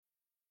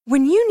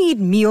When you need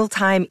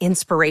mealtime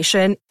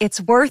inspiration,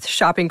 it's worth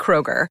shopping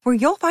Kroger, where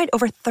you'll find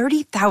over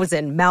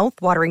 30,000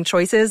 mouth-watering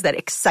choices that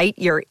excite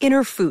your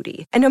inner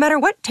foodie. And no matter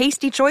what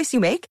tasty choice you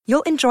make,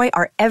 you'll enjoy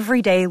our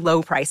everyday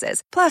low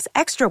prices, plus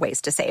extra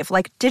ways to save,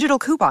 like digital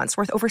coupons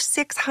worth over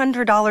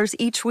 $600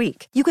 each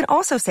week. You can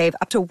also save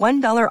up to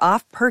 $1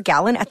 off per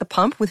gallon at the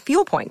pump with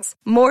fuel points.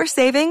 More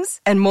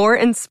savings and more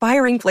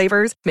inspiring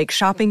flavors make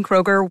shopping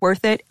Kroger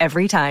worth it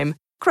every time.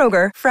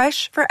 Kroger,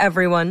 fresh for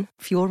everyone.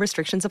 Fuel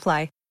restrictions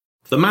apply.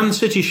 The Man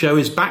City Show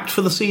is backed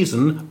for the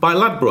season by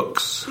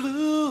Ladbrokes.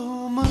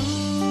 Blue moon,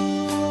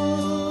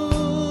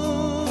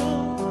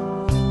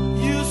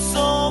 you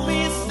saw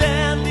me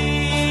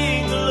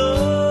standing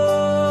alone,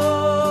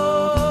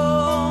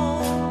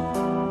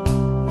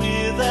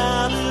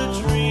 without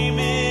a dream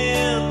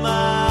in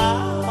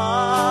my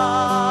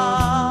heart,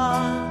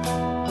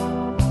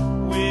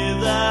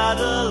 without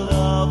a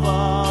love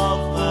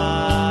of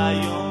my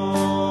own.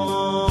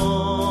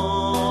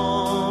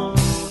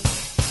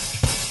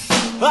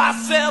 I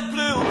said, blue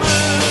moon,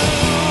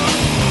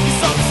 you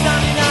saw me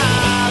standing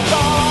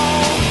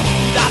alone,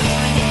 without a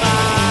dream in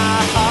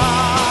my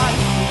heart,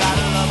 without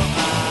a love of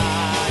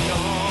my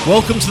own.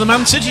 Welcome to the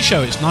Man City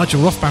Show. It's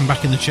Nigel Rothband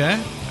back in the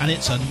chair, and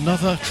it's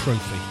another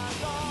trophy.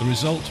 The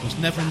result was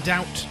never in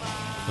doubt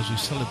as we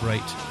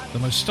celebrate the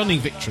most stunning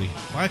victory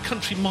by a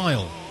country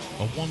mile,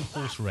 a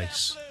one-horse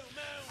race,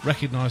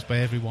 recognised by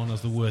everyone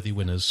as the worthy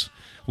winners.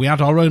 We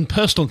add our own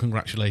personal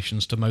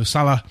congratulations to Mo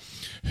Salah,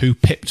 who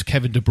pipped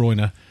Kevin De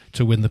Bruyne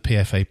to win the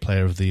PFA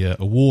Player of the Year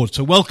award.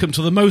 So welcome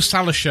to the Mo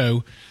Salah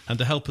Show, and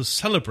to help us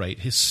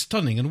celebrate his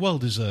stunning and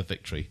well-deserved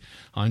victory,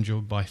 I'm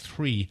joined by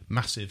three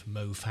massive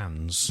Mo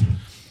fans.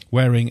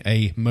 Wearing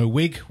a Mo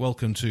wig,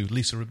 welcome to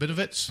Lisa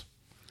Rabinovitz.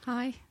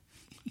 Hi.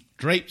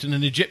 Draped in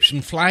an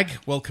Egyptian flag,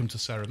 welcome to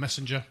Sarah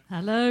Messenger.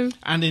 Hello.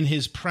 And in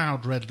his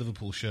proud red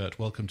Liverpool shirt,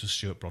 welcome to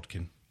Stuart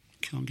Brodkin.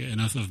 Can't get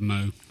enough of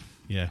Mo.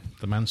 Yeah,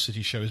 the Man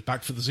City Show is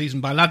back for the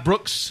season by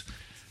Ladbrokes.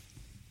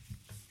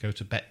 Go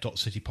to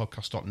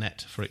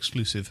bet.citypodcast.net for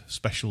exclusive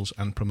specials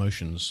and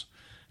promotions.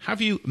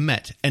 Have you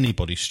met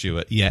anybody,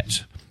 Stuart,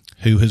 yet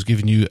who has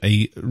given you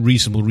a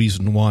reasonable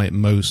reason why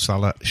Mo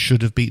Salah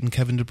should have beaten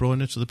Kevin De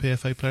Bruyne to the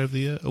PFA Player of the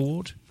Year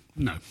award?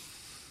 No.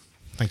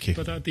 Thank you.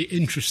 But I'd be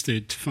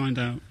interested to find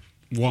out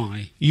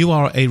why. You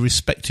are a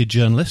respected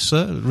journalist,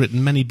 sir,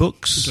 written many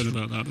books. I don't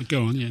know about that, but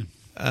go on, yeah.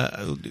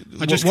 I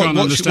just can't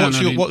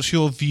understand. What's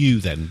your view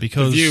then?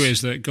 Because the view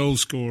is that goal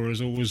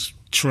scorers always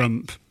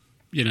trump,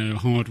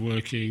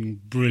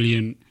 hard-working,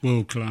 brilliant,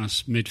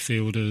 world-class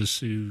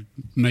midfielders who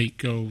make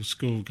goals,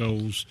 score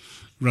goals,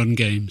 run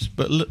games.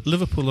 But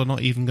Liverpool are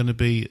not even going to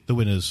be the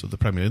winners of the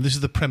Premier League. This is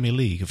the Premier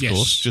League, of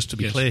course, just to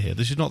be clear here.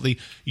 This is not the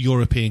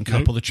European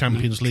Cup or the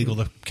Champions League or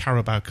the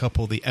Carabao Cup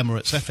or the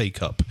Emirates FA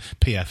Cup,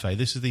 PFA.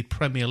 This is the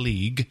Premier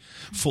League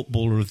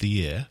Footballer of the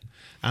Year,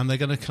 and they're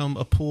going to come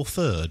a poor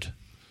third.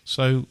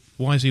 So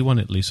why has he won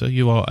it, Lisa?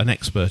 You are an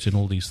expert in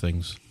all these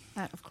things.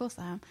 Of course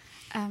I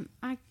am.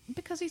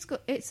 Because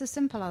it's as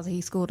simple as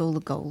he scored all the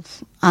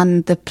goals,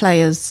 and the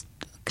players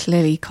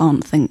clearly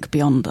can't think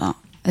beyond that.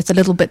 It's a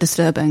little bit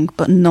disturbing,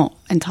 but not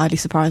entirely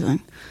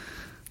surprising.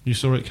 You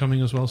saw it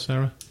coming as well,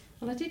 Sarah?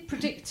 Well, I did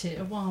predict it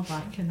a while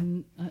back,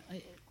 and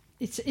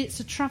it's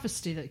a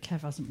travesty that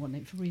Kev hasn't won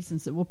it for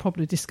reasons that we'll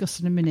probably discuss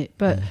in a minute.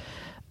 But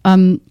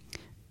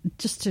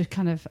just to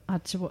kind of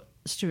add to what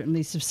Stuart and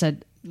Lisa have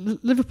said,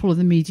 Liverpool are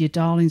the media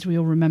darlings. We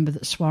all remember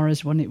that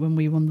Suarez won it when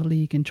we won the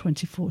league in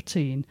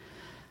 2014.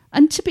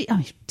 And to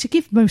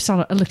give Mo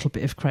Salah a little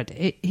bit of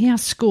credit, he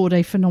has scored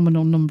a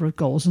phenomenal number of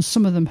goals, and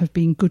some of them have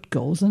been good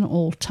goals and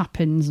all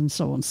tap-ins and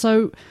so on.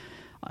 So,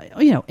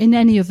 in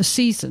any other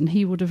season,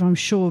 he would have, I'm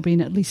sure,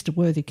 been at least a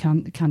worthy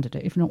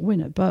candidate, if not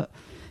winner. But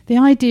the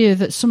idea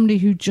that somebody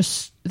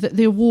that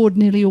the award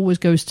nearly always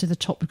goes to the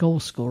top goal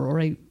scorer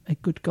or a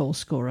good goal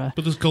scorer.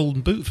 But there's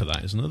Golden Boot for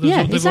that, isn't there?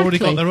 They've exactly. already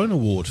got their own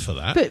award for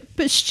that.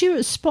 But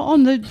Stuart's spot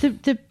on.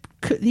 The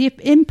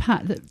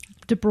impact that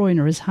De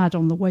Bruyne has had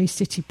on the way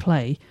City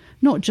play,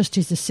 not just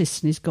his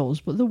assists and his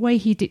goals, but the way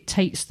he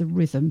dictates the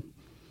rhythm,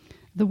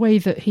 the way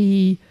that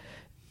he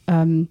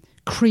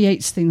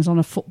creates things on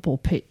a football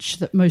pitch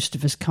that most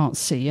of us can't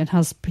see, and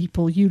has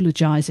people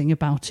eulogising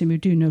about him who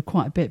do know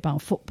quite a bit about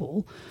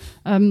football.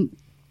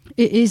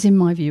 It is, in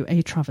my view,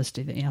 a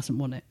travesty that he hasn't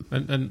won it.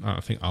 And I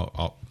think I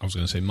was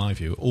going to say my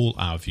view. All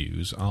our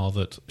views are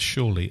that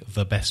surely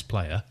the best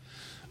player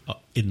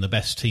in the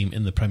best team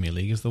in the Premier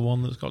League is the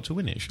one that's got to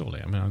win it,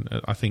 surely. I mean,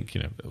 I think,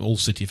 all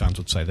City fans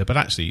would say that. But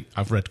actually,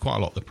 I've read quite a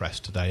lot of the press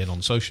today and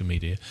on social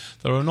media.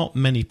 There are not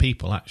many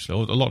people, actually,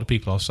 or a lot of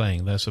people are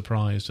saying they're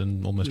surprised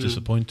and almost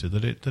disappointed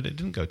that it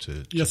didn't go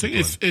to I think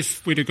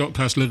if we'd have got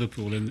past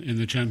Liverpool in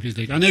the Champions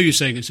League, I know you're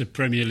saying it's a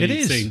Premier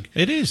League thing.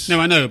 It is. No,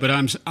 I know, but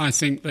I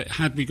think that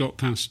had we got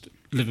past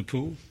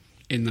Liverpool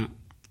in that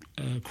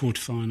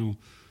quarter-final,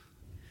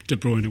 De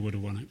Bruyne would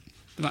have won it.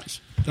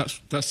 That's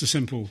the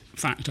simple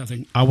fact, I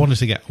think. I wanted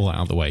to get all that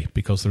out of the way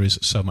because there is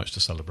so much to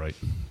celebrate,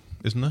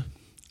 isn't there?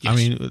 I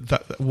mean,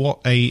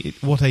 what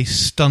a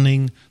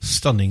stunning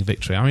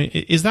victory. I mean,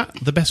 is that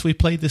the best we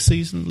played this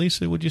season,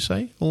 Lisa, would you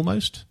say?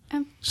 Almost?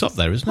 It's up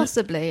there, isn't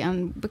possibly,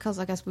 and because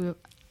I guess we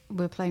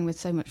were playing with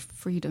so much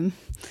freedom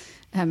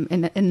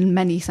in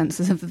many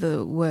senses of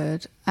the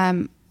word.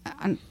 And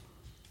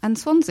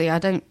Swansea,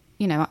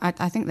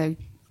 I think they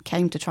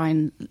came to try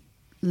and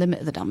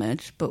limit the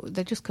damage, but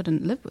they just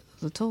couldn't live with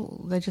us at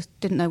all. They just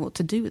didn't know what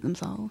to do with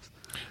themselves.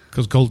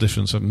 Because goal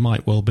difference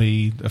might well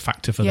be a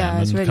factor for them,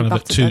 and really kind of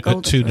at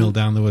 2-0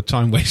 down, they were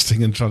time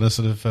wasting and trying to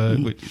sort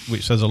of,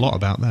 which says a lot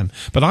about them.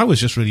 But I was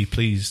just really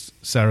pleased,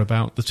 Sarah,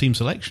 about the team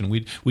selection.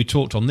 We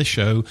talked on this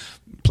show,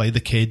 play the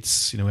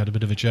kids. We had a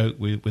bit of a joke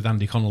with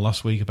Andy Connell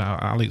last week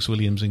about Alex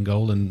Williams in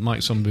goal and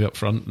Mike Sunby up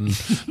front,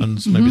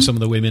 and maybe some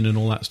of the women and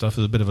all that stuff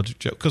is a bit of a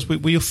joke, because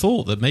we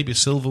thought that maybe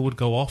Silva would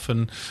go off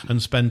and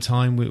spend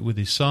time with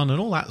his son and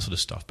all that sort of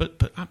stuff. But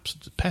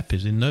Pep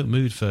is in no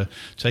mood for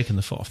taking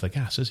the foot off the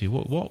gas, is he?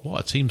 What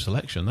a team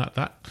selection!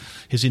 That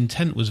his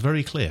intent was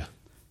very clear.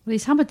 Well,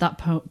 he's hammered that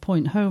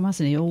point home,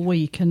 hasn't he, all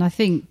week? And I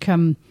think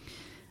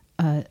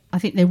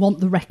they want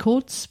the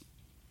records,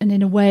 and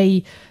in a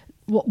way,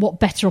 what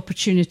better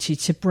opportunity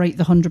to break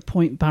the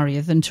 100-point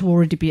barrier than to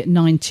already be at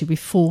 90 with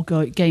 4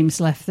 games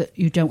left, that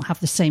you don't have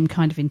the same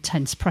kind of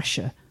intense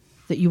pressure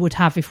that you would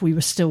have if we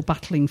were still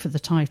battling for the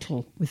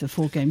title with the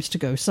 4 games to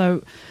go.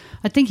 So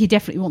I think he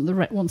definitely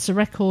wants the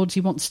records.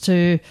 He wants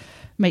to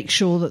make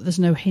sure that there's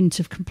no hint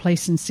of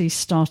complacency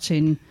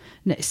starting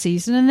next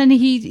season. And then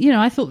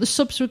I thought the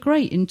subs were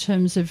great, in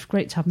terms of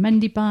great to have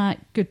Mendy back,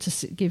 good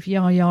to give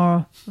Yaya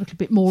a little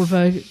bit more of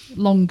a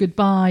long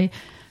goodbye,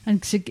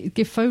 and to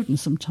give Foden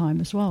some time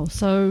as well.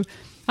 So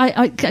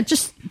I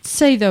just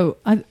say, though,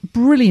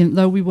 brilliant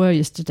though we were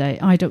yesterday,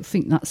 I don't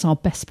think that's our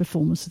best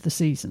performance of the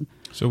season.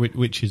 So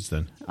which is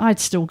then? I'd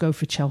still go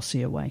for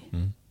Chelsea away.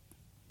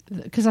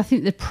 Because I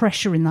think the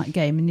pressure in that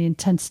game and the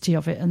intensity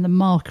of it and the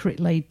marker it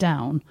laid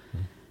down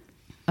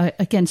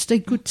against a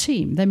good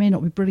team. They may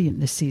not be brilliant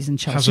this season,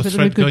 Chelsea, but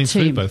they're a good going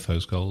team. Through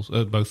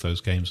both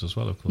those games as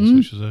well, of course,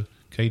 which is a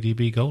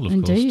KDB goal, of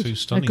Indeed. course. 2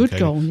 stunning a good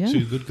goal, yeah.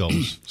 2 good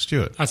goals.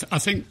 Stuart?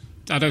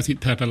 I don't think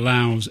Pep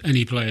allows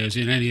any players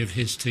in any of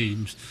his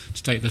teams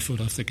to take their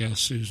foot off the gas,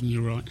 Susan,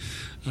 you're right.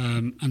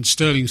 And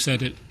Sterling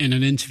said it in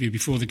an interview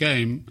before the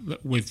game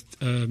with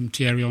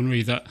Thierry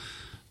Henry, that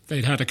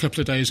they'd had a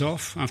couple of days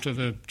off after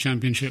the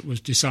Championship was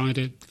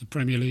decided, the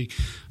Premier League,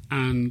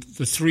 and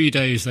the 3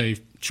 days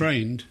they've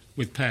trained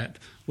with Pep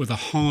were the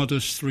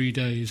hardest 3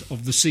 days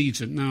of the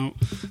season. Now,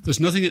 there's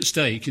nothing at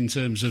stake in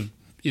terms of,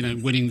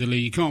 winning the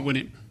league. You can't win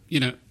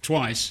it,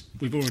 twice.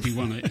 We've already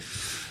won it.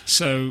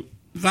 So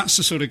that's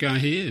the sort of guy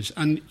he is.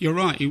 And you're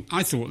right,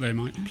 I thought they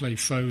might play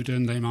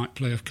Foden, they might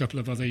play a couple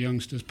of other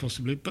youngsters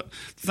possibly, but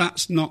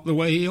that's not the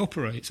way he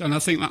operates. And I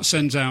think that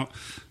sends out,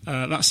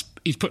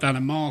 he's put down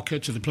a marker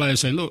to the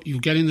players, saying, look, you'll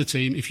get in the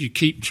team if you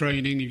keep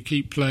training, you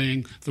keep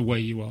playing the way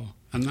you are.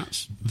 And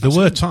that's there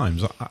were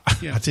times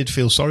I did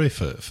feel sorry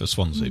for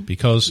Swansea,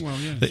 because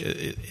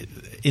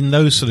in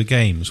those sort of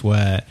games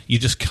where you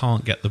just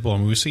can't get the ball. I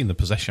mean, we've seen the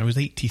possession. It was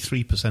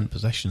 83%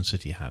 possession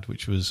City had,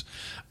 which was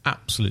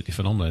absolutely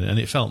phenomenal, and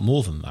it felt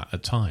more than that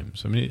at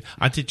times. I mean,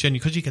 I did genuinely,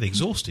 because you get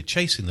exhausted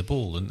chasing the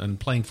ball and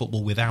playing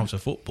football without a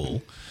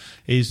football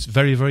is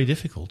very, very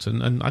difficult.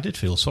 And I did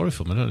feel sorry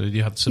for them. I don't know if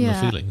you had similar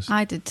feelings.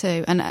 I did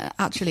too. And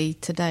actually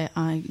today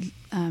I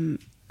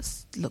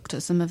looked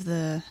at some of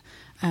the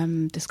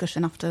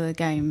discussion after the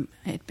game.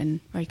 It had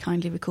been very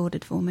kindly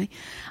recorded for me,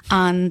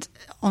 and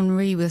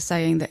Henry was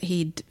saying that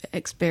he'd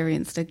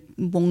experienced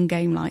one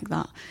game like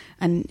that,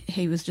 and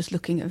he was just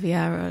looking at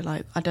Vieira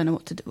like, I don't know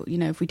what to do,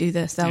 if we do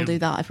this they'll do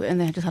that, and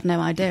they just have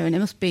no idea, and it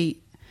must be,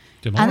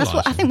 and that's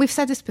what I think we've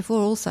said this before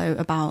also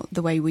about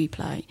the way we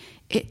play.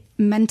 It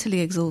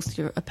mentally exhausts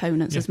your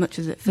opponents as much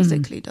as it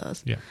physically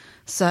does.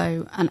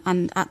 So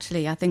and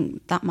actually I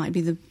think that might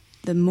be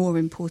the more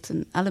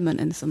important element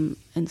in some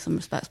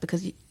respects,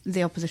 because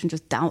the opposition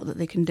just doubt that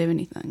they can do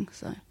anything.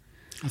 So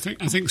I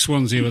think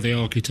Swansea were the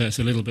architects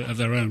a little bit of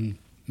their own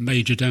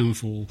major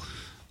downfall.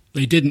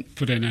 They didn't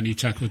put in any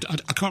tackles.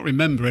 I can't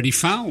remember any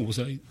fouls.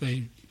 They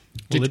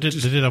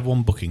did have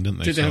one booking, didn't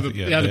they? Did they have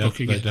a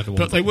booking?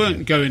 But they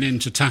weren't going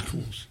into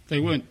tackles. They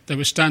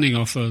were standing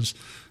off us.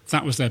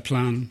 That was their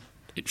plan.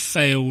 It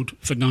failed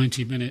for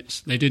 90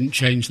 minutes. They didn't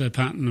change their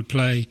pattern of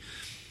play.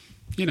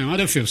 I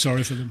don't feel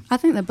sorry for them. I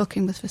think their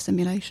booking was for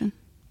simulation.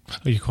 Oh,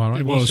 you're quite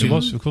right. It was.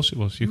 Of course it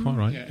was. You're quite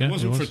right. Yeah, it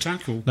wasn't for a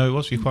tackle. No, it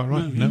was. You're quite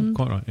right. No,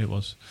 quite right. It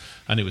was.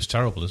 And it was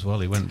terrible as well.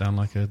 He went down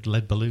like a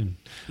lead balloon.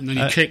 And then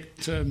he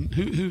kicked...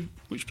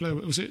 which player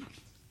was it?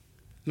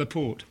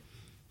 Laporte.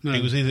 No.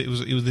 It was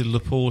either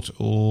Laporte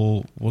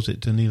or was it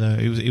Danilo?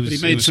 He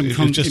made some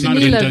contact.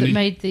 Danilo that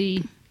made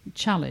the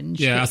challenge.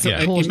 Yeah, I thought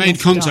he made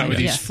contact with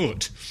his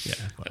foot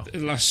at the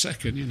last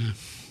second,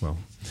 Well...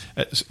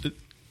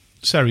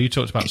 Sarah, you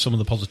talked about some of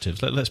the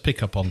positives. Let's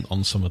pick up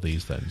on some of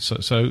these then.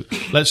 So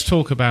let's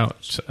talk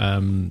about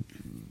some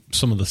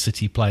of the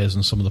City players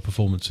and some of the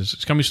performances.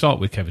 Can we start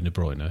with Kevin De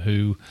Bruyne,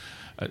 who,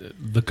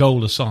 the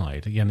goal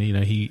aside, again,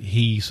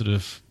 he sort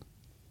of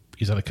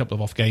he's had a couple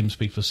of off games,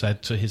 people have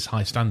said, to his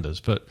high standards.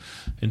 But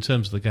in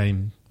terms of the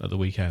game at the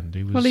weekend,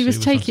 he was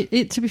taking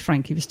it. To be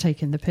frank, he was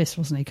taking the piss,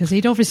 wasn't he? Because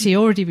he'd obviously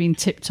already been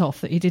tipped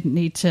off that he didn't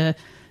need to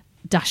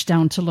dash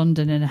down to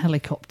London in a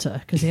helicopter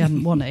because he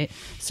hadn't won it.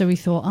 So he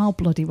thought, I'll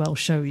bloody well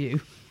show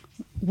you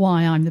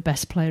why I'm the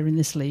best player in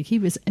this league. He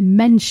was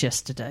immense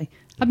yesterday,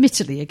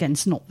 admittedly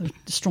against not the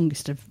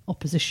strongest of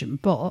opposition,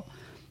 but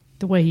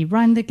the way he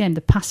ran the game,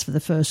 the pass for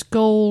the first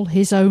goal,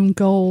 his own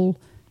goal,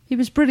 he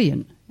was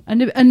brilliant.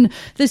 And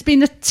there's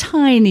been a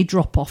tiny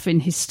drop off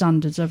in his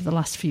standards over the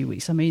last few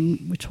weeks. I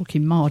mean, we're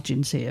talking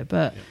margins here,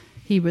 but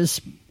he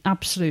was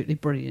absolutely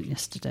brilliant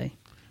yesterday.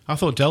 I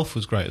thought Delph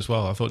was great as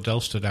well. I thought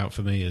Delph stood out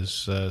for me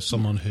as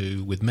someone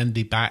who, with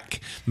Mendy back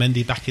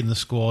in the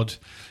squad,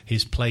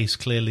 his place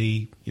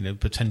clearly,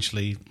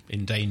 potentially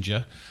in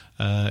danger.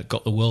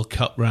 Got the World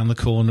Cup round the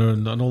corner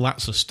and all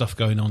that sort of stuff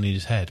going on in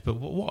his head. But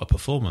what a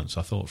performance,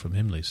 I thought, from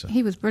him, Lisa.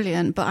 He was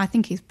brilliant, but I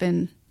think he's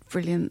been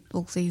brilliant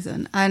all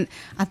season. And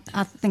I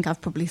think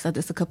I've probably said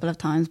this a couple of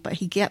times, but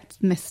he gets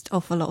missed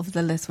off a lot of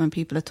the list when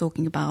people are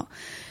talking about...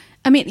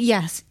 I mean,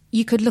 yes,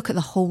 you could look at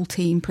the whole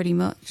team pretty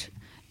much,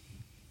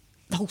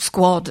 the whole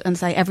squad, and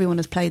say everyone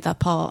has played their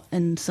part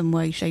in some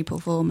way, shape or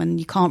form, and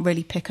you can't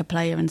really pick a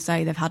player and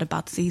say they've had a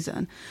bad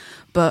season.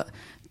 But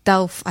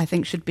Delph, I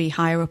think, should be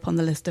higher up on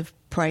the list of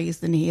praise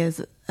than he is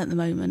at the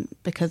moment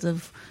because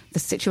of the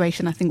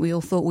situation I think we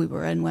all thought we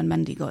were in when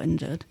Mendy got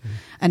injured.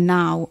 And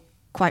now,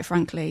 quite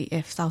frankly,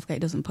 if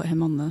Southgate doesn't put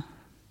him on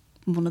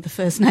one of the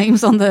first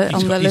names on the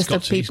list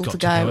of people to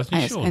go,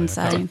 it's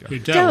insane.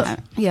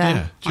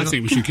 Yeah. I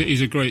think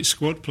he's a great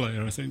squad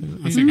player. I think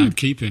I'd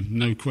keep him,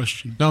 no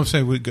question. No, I'm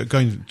saying we're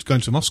going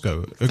to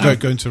Moscow,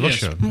 going to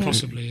Russia. Yes,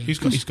 possibly. Yeah. He's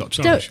got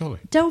to, surely.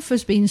 Delph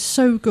has been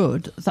so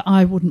good that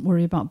I wouldn't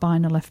worry about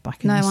buying a left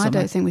back in the summer. No, I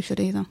don't think we should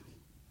either.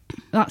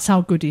 That's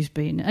how good he's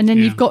been. And then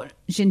you've got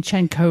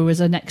Zinchenko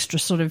as an extra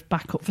sort of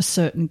backup for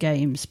certain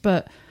games,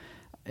 but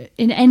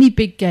in any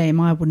big game,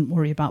 I wouldn't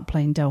worry about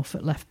playing Delph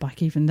at left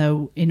back, even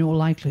though in all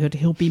likelihood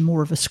he'll be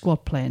more of a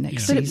squad player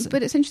next season.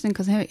 But it's interesting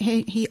because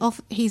he's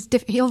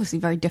obviously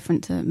very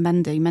different to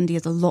Mendy. Mendy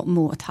is a lot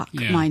more attack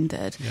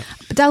minded. Yeah.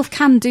 But Delph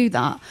can do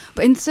that.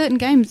 But in certain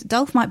games,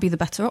 Delph might be the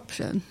better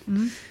option.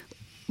 Mm-hmm.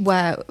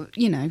 Where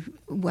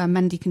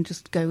Mendy can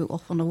just go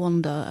off on a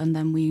wander, and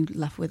then we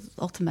left with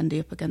Otamendi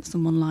up against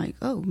someone like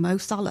Mo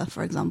Salah,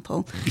 for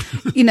example.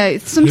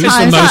 Sometimes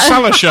the Mo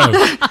Salah show.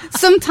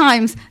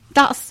 Sometimes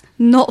that's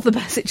not the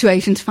best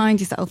situation to find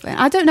yourself in.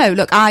 I don't know.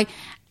 Look,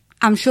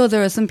 I'm sure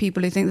there are some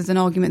people who think there's an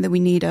argument that we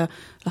need a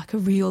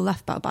real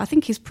left back, but I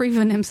think he's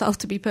proven himself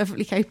to be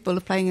perfectly capable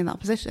of playing in that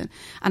position.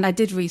 And I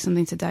did read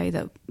something today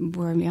that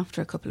we're only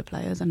after a couple of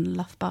players, and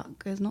left back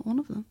is not one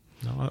of them.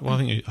 No, well,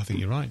 I think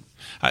you're right.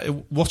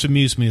 What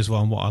amused me as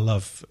well, and what I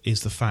love,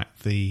 is the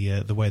fact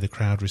the way the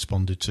crowd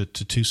responded to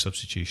two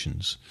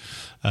substitutions.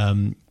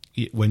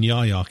 When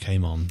Yaya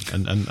came on,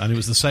 and it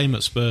was the same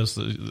at Spurs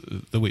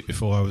the week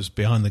before. I was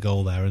behind the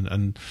goal there,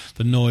 and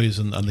the noise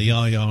and the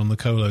Yaya on the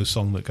Colo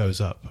song that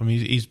goes up. I mean,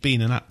 he's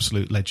been an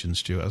absolute legend,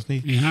 Stuart,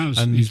 hasn't he? He has,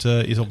 and he's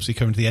obviously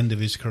coming to the end of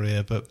his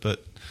career,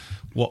 but.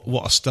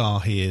 What a star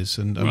he is,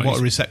 and what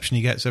a reception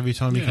he gets every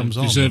time he comes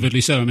on.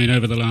 Deservedly so. I mean,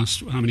 over the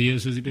last, how many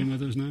years has he been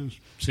with us now?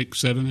 6,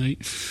 7, 8.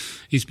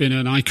 He's been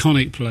an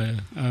iconic player.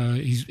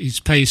 His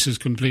pace has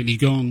completely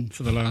gone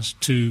for the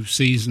last 2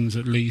 seasons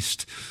at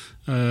least.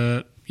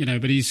 But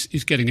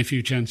he's getting a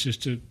few chances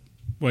to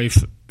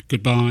wave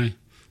goodbye,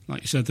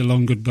 like you said, the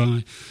long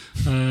goodbye.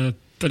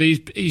 But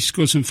he's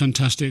scored some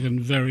fantastic and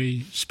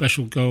very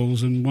special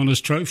goals and won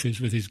us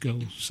trophies with his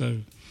goals. So.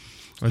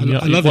 I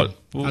love it.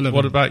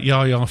 What about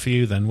Yaya for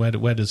you then?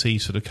 Where does he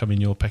sort of come in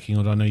your pecking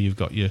order? I know you've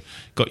got your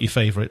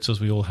favourites,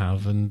 as we all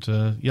have, and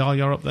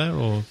Yaya up there,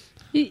 or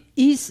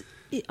he's.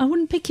 I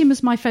wouldn't pick him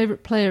as my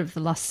favourite player of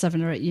the last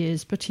 7 or 8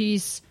 years, but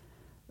he's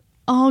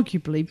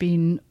arguably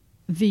been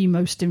the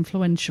most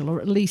influential, or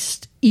at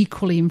least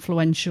equally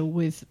influential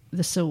with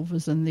the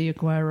Silvers and the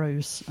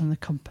Agueros and the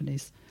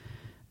companies.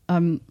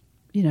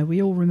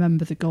 We all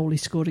remember the goal he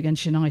scored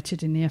against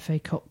United in the FA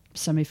Cup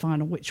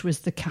semi-final, which was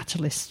the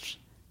catalyst.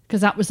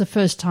 Because that was the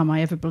first time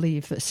I ever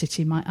believed that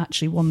City might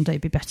actually one day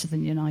be better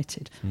than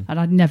United. And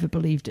I'd never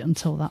believed it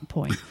until that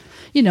point.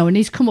 And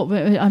he's come up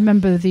with... I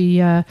remember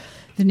the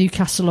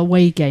Newcastle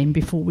away game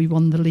before we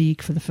won the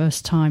league for the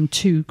first time.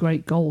 2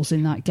 great goals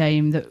in that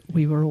game that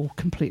we were all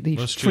completely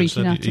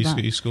freaking out about.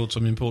 He scored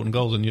some important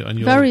goals, and you're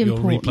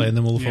important. replaying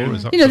them all for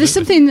us. There's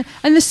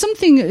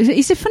something...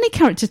 He's a funny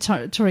character,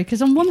 Torre,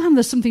 because on one hand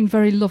there's something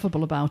very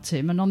lovable about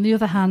him, and on the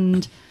other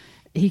hand...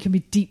 he can be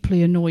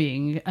deeply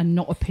annoying and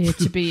not appear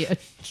to be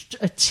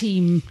a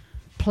team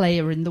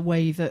player in the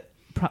way that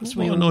perhaps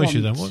we all want. What annoys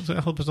you then? What does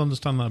it help us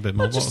understand that a bit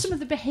more? Well, just some of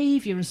the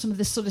behaviour and some of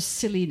this sort of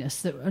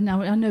silliness that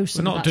now I know.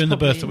 We're not doing the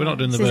birthday. We're not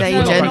doing the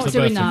birthday. We're not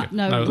doing that.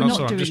 No, we're not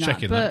doing I'm just that.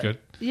 checking but, that.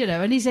 Good.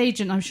 And his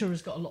agent, I'm sure,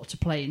 has got a lot to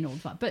play in all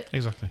of that. But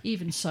exactly.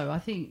 Even so, I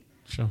think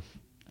sure.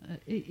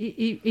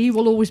 He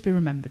will always be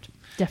remembered.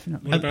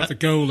 Definitely. What about the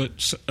goal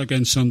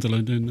against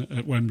Sunderland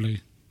at Wembley?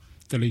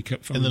 The League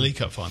Cup final. In the League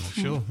Cup final,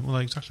 sure. Well,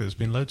 exactly. There's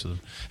been loads of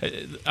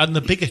them. And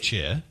the bigger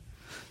cheer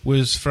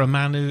was for a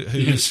man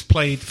who's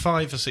played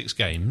 5 or 6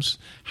 games,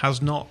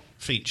 has not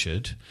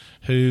featured,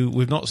 who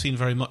we've not seen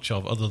very much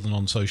of other than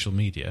on social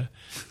media,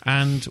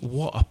 and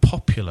what a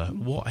popular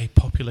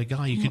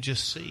guy. You could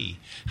just see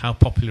how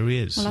popular he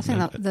is. Well, I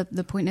think that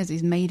the point is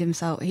he's made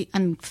himself,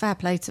 and fair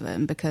play to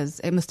him, because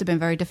it must have been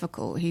very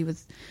difficult. He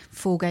was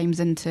 4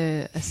 games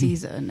into a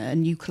season, a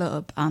new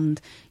club,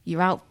 and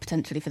you're out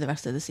potentially for the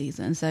rest of the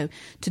season. So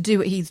to do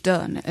what he's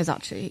done is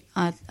actually,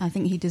 I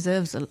think he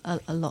deserves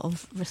a lot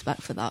of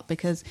respect for that,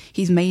 because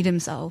he's made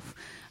himself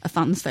a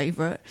fan's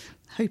favourite.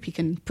 Hope he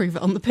can prove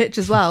it on the pitch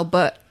as well,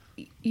 but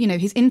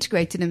he's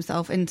integrated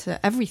himself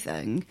into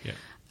everything,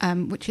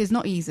 which is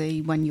not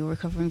easy when you're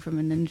recovering from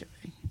an injury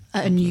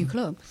at a new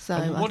club. So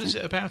what is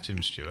it about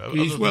him, Stuart?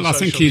 I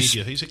think he's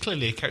a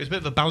bit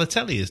of a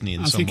Balotelli, isn't he?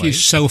 I think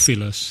he's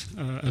selfless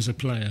as a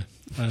player.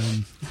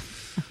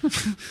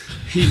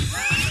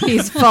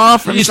 He's far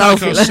from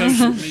selfless. Like our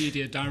social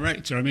media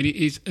director. I mean,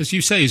 he's, as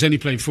you say, he's only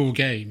played 4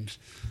 games,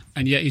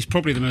 and yet he's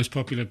probably the most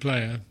popular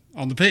player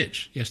on the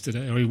pitch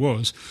yesterday, or he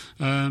was.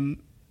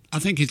 I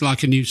think he's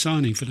like a new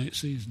signing for next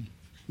season,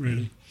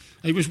 really.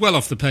 He was well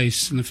off the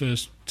pace in the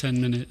first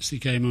 10 minutes he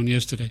came on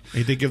yesterday.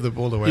 He did give the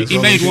ball away. He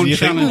made one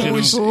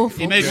challenge.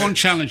 He made one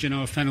challenge in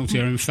our penalty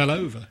area and fell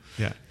over.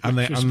 Yeah, and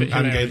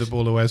gave the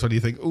ball away as well. You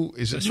think,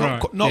 is it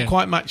not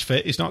quite match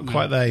fit? He's not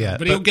quite there yet.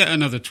 But he'll get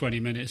another 20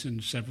 minutes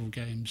in several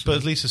games. But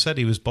as Lisa said,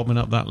 he was bombing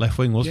up that left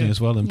wing, wasn't he,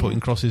 as well, and putting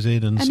crosses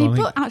in and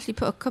he actually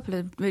put a couple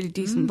of really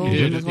decent balls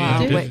in as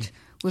well, which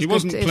was he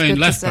wasn't playing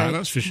left back,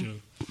 that's for sure.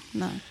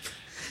 No.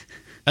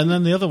 And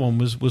then the other one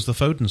was the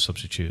Foden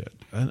substitute.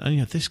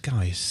 And this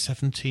guy is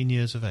 17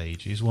 years of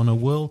age. He's won a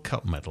World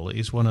Cup medal.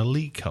 He's won a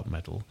League Cup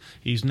medal.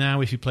 He's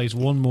now, if he plays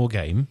one more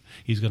game,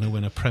 he's going to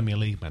win a Premier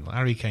League medal.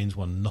 Harry Kane's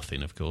won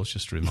nothing, of course,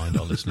 just to remind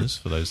our listeners,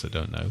 for those that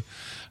don't know.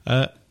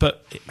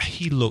 But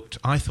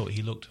I thought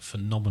he looked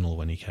phenomenal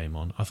when he came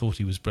on. I thought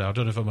he was brilliant. I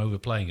don't know if I'm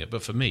overplaying it,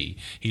 but for me,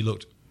 he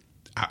looked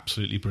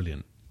absolutely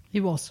brilliant. He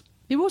was.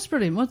 He was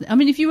brilliant, wasn't he? I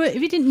mean, if you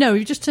didn't know,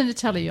 you just turned the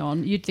telly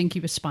on, you'd think he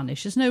was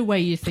Spanish. There's no way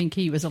you'd think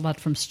he was a lad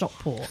from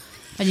Stockport,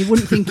 and you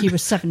wouldn't think he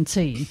was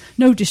 17.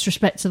 No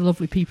disrespect to the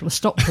lovely people of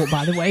Stockport,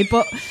 by the way,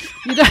 but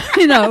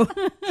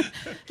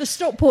the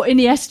Stockport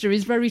Iniesta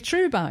is very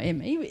true about him.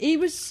 He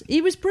was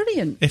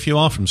brilliant. If you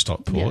are from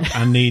Stockport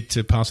and need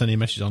to pass any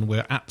message on,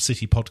 we're at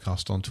City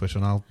Podcast on Twitter,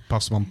 and I'll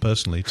pass them on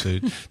personally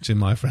to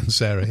my friend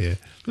Sarah here.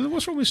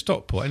 What's wrong with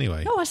Stockport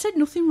anyway? No, I said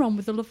nothing wrong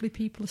with the lovely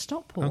people of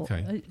Stockport.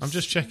 Okay, I'm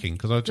just checking,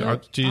 because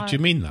do you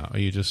mean that, or are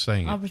you just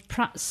saying it? I was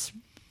perhaps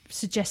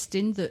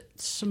suggesting that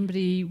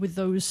somebody with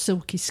those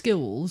silky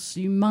skills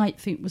you might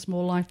think was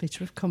more likely to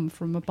have come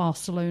from a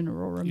Barcelona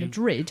or a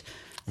Madrid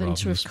than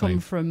rather to have come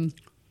from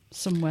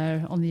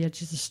somewhere on the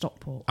edges of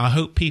Stockport. I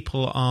hope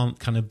people aren't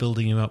kind of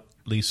building him up,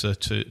 Lisa,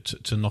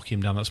 to knock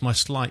him down. That's my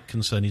slight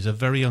concern. He's a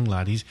very young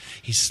lad. He's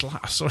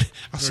I saw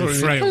him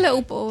frail. A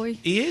little boy.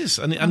 He is,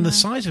 and the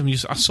size of him.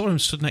 I saw him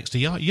stood next to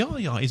Yaya.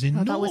 He's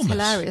enormous. That was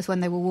hilarious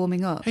when they were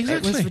warming up.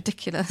 Exactly. It was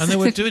ridiculous. And they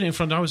were doing it in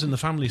front. I was in the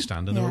family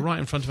stand, and they were right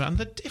in front of it. And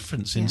the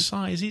difference in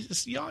size,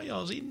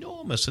 Yaya's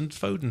enormous, and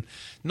Foden.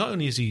 Not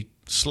only is he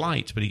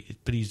slight, but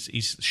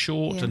he's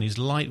short and he's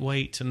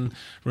lightweight, and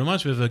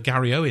reminds me of a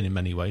Gary Owen in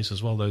many ways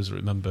as well. Those that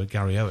remember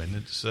Gary Owen,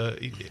 it's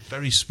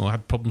very small,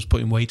 had problems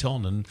putting weight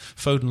on, and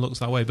Foden looks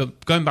that way.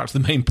 But going back to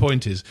the main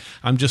point is,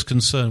 I'm just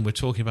concerned we're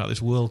talking about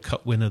this World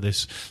Cup winner,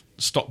 this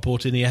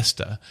Stockport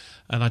Iniesta,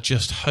 and I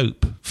just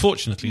hope,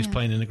 fortunately, he's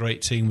playing in a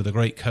great team with a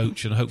great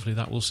coach, and hopefully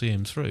that will see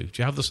him through.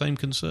 Do you have the same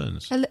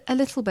concerns? A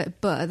little bit,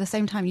 but at the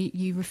same time,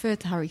 you referred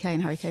to Harry Kane.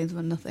 Harry Kane's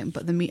won nothing,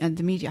 but the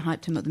media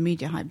hyped him up. The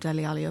media hyped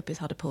Dele Alli up. He's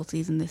had a poor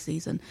season this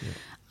season.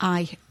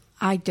 Yeah.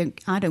 I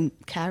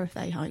don't care if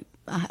they hype.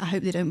 I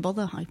hope they don't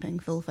bother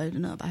hyping Phil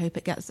Foden up. I hope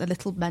it gets a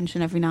little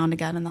mention every now and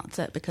again, and that's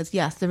it. Because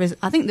yes, there is.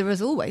 I think there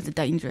is always a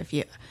danger if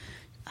you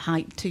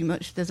hype too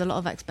much. There's a lot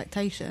of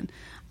expectation.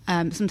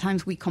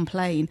 Sometimes we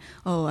complain,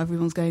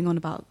 everyone's going on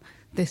about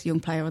this young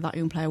player or that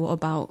young player, what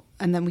about?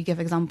 And then we give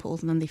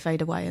examples and then they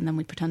fade away and then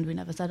we pretend we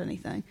never said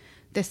anything.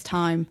 This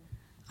time,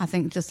 I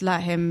think just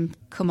let him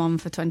come on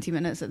for 20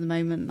 minutes at the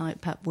moment,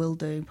 like Pep will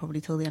do, probably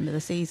till the end of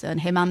the season,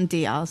 him and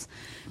Diaz,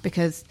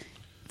 because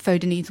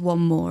Foden needs one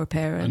more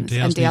appearance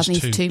and Diaz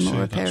needs two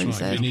more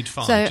appearances. Right. You need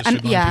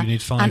 5. You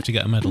need 5 to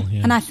get a medal.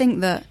 Yeah. And I think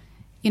that,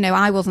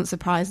 I wasn't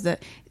surprised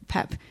that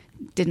Pep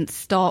didn't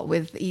start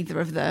with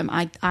either of them.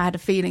 I had a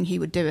feeling he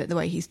would do it the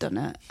way he's done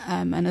it.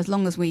 And as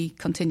long as we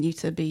continue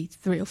to be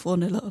 3 or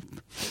 4-0 up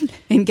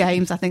in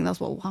games, I think that's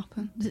what will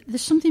happen.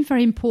 There's something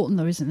very important,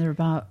 though, isn't there,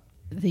 about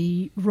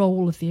the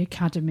role of the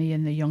academy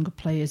and the younger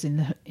players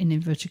in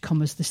inverted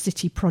commas, the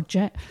City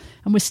project.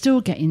 And we're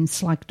still getting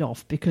slagged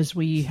off because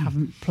we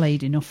haven't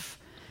played enough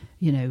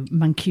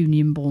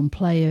Mancunian-born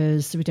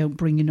players. We don't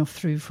bring enough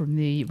through from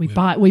we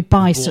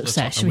buy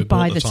success. We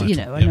buy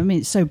the and I mean,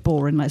 it's so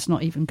boring. Let's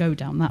not even go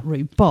down that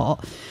route.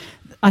 But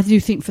I do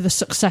think for the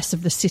success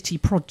of the City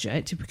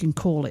project, if we can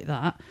call it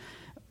that,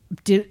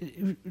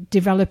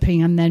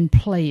 developing and then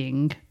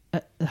playing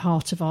at the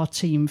heart of our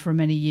team for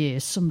many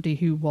years, somebody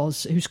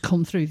who's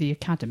come through the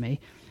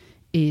academy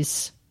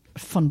is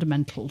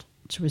fundamental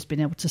to has been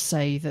able to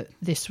say that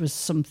this was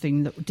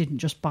something that didn't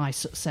just buy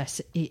success;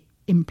 it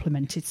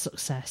implemented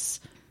success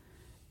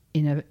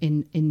in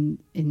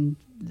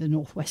the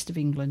northwest of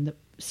England that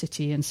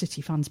City and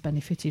City fans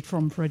benefited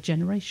from for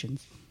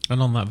generations.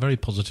 And on that very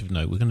positive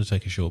note, we're going to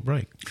take a short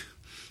break.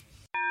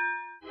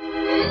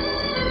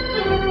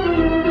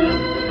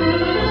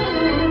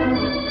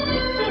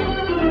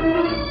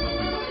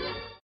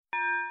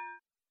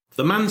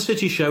 The Man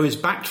City Show is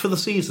backed for the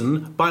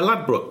season by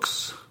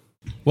Ladbrokes.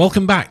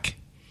 Welcome back.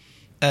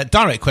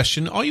 Direct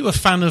question: are you a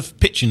fan of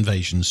pitch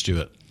invasions,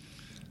 Stuart?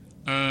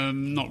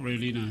 Not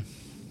really, no.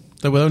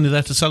 They were only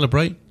there to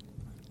celebrate.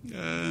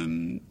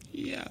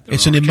 Yeah,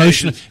 It's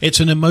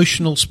an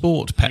emotional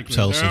sport. Pep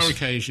tells there us. There are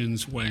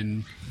occasions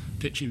when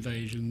pitch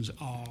invasions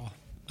are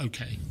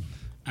okay,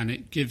 and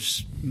it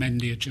gives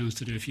Mendy a chance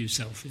to do a few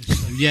selfies.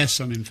 So yes,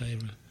 I'm in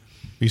favour.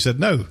 You said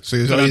no,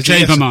 so But I've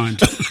changed my mind.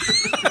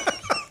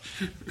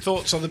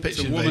 Thoughts on the pitch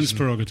It's a invasion? woman's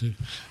prerogative.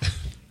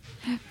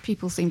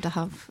 People seem to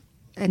have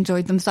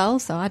enjoyed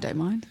themselves, so I don't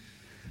mind.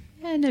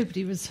 Yeah,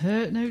 nobody was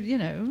hurt.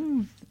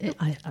 No,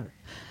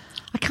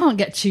 I can't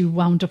get too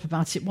wound up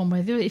about it one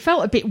way or the other. It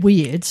felt a bit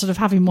weird, sort of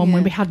having one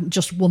when we hadn't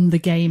just won the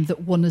game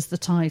that won us the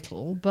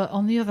title. But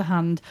on the other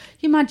hand,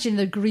 you imagine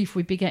the grief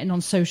we'd be getting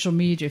on social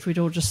media if we'd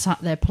all just sat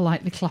there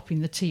politely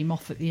clapping the team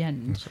off at the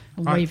end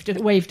and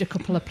waved a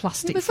couple of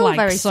plastic It was flags.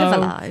 all very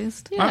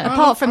civilised. Yeah.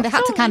 Apart from they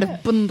had to kind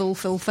of bundle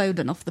Phil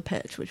Foden off the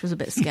pitch, which was a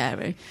bit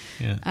scary.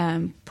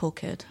 Poor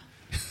kid.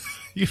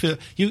 You feel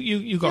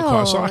you got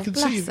quite. So I can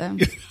bless see you. him.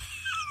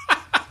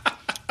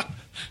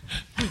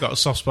 You've got a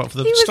soft spot for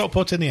the He was-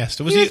 Stockport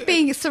Iniesta. He was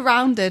being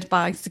surrounded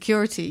by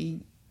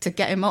security to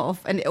get him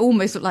off, and it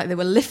almost looked like they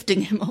were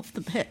lifting him off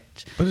the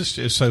pitch. But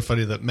it's so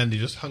funny that Mendy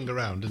just hung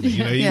around, didn't he?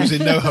 You know, he Yeah. was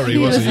in no hurry, He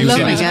was was he? He was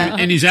loving in his, it.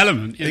 In his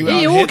element. Yeah. He- He I'm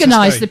here to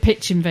organised stay. the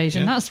pitch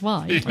invasion, Yeah. that's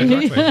why.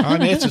 Exactly.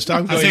 I'm here to stay.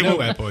 I'm I going think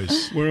nowhere,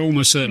 boys. we're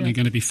almost certainly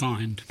going to be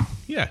fined.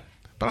 Yeah.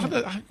 But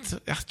I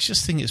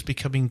just think it's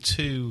becoming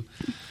too...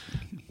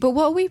 But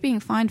what are we being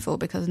fined for?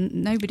 Because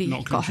nobody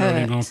Not got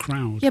controlling hurt. our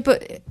crowd. Yeah,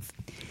 but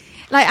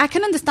like I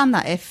can understand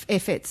that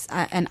if it's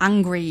an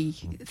angry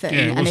thing, Yeah,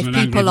 it and if wasn't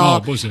an people angry are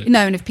mob, was it? no,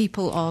 and if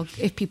people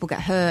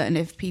get hurt, and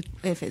if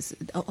it's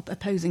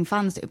opposing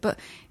fans do, but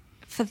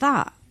for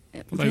that.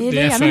 Although Really?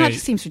 the I mean, that FA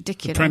just seems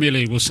ridiculous. The Premier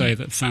League will say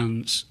that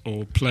fans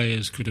or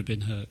players could have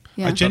been hurt.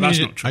 Yeah. I But that's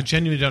not true. I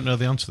genuinely don't know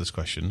the answer to this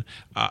question.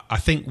 I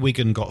think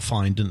Wigan got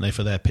fined, didn't they,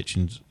 for their pitch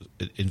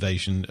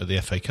invasion of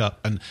the FA Cup,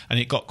 and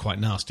it got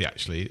quite nasty,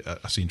 actually.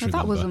 I seem to But that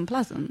remember. wasn't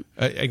pleasant.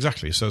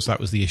 Exactly. So that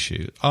was the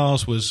issue.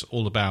 Ours was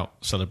all about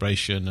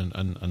celebration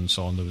and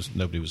so on.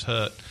 Nobody was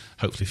hurt.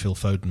 Hopefully, Phil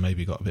Foden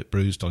maybe got a bit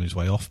bruised on his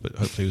way off, but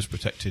hopefully he was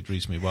protected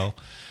reasonably well.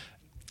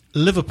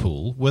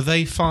 Liverpool, were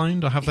they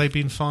fined, or have they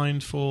been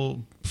fined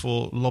for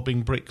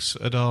lobbing bricks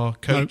at our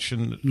coach?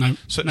 No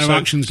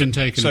action's been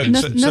taken So,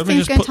 against so, them. so let me Nothing's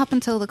just going put- to happen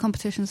until the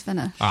competition's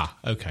finished.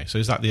 Okay. So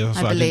is that the other?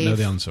 I I didn't know believe.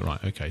 the answer. Right.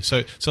 Okay.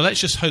 So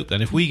let's just hope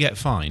then, if we get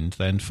fined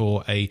then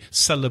for a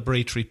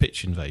celebratory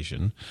pitch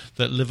invasion,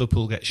 that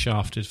Liverpool get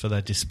shafted for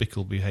their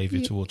despicable behaviour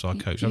towards our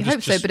coach. You I'm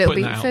hope just so, but it'll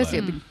putting be that out firstly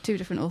there. it'll be two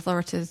different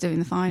authorities doing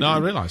the fining. No, I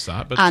realise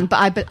that, but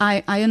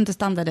I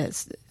understand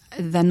that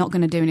they're not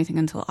going to do anything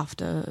until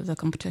after the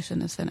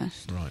competition is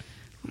finished, right.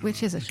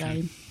 which is a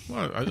shame.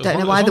 Well, I don't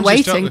know why they're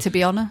waiting, to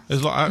be honest.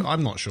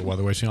 I'm not sure why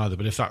they're waiting either,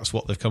 but if that's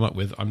what they've come up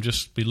with, I'm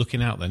just be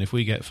looking out then. If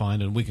we get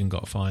fined and Wigan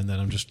got fined, then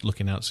I'm just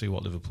looking out to see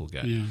what Liverpool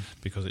get,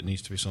 because it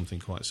needs to be something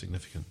quite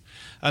significant.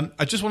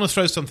 I just want to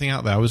throw something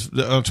out there.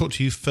 I'll talk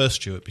to you first,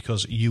 Stuart,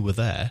 because you were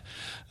there,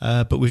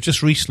 but we've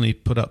just recently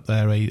put up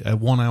there a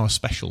 1 hour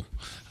special,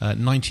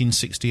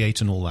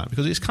 1968 and all that,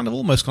 because it's kind of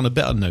almost gone a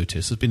bit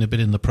unnoticed. There's been a bit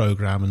in the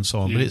programme and so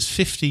on, but it's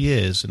 50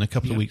 years in a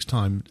couple of weeks'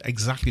 time,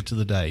 exactly to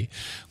the day,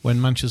 when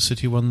Manchester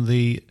City won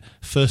the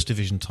First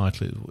Division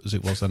title, as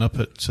it was then, up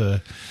at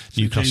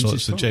Newcastle at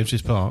St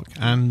James's Park.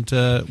 And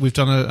we've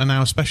done an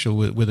hour special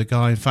with a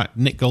guy, in fact,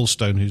 Nick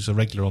Goldstone, who's a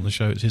regular on the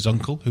show. It's his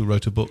uncle who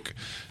wrote a book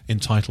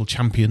entitled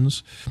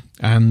Champions.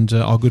 And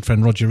our good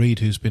friend Roger Reed,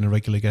 who's been a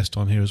regular guest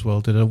on here as well,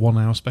 did a 1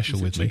 hour special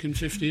with me. It's taken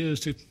 50 years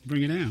to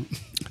bring it out.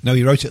 No,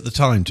 he wrote it at the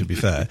time, to be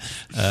fair,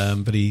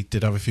 but he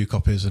did have a few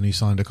copies, and he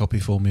signed a copy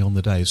for me on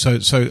the day. So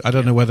I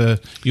don't know whether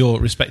your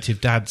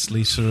respective dads,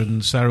 Lisa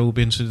and Sarah, will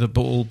be into the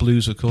All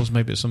Blues, of course.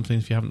 Maybe it's something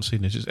if you haven't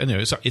seen it.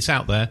 Anyway, it's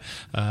out there,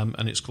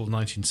 and it's called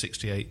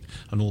 1968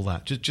 and all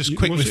that. Just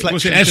quick reflection.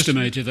 Was it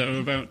estimated that there were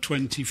about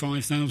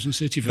 25,000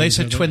 City fans? They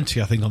said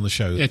 20, I think, on the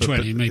show. Yeah,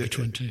 20, maybe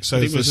 20. So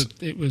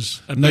but it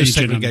was a no major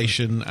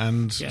segregation, number.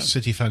 and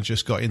City fans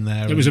just got in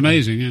there. It was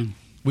amazing, yeah.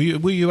 Were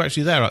you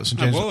actually there at St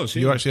James? I was.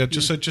 You Yeah. actually had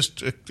just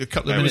a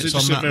couple of It minutes was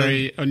on just that. a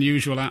very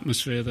unusual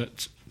atmosphere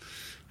that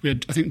we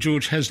had. I think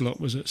George Heslop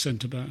was at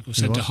centre back or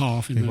centre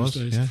half in He those was,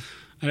 days. yeah.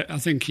 I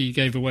think he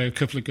gave away a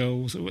couple of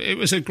goals. It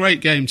was a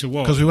great game to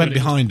watch. Because we went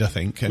behind, I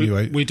think,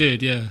 anyway. We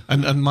did, yeah.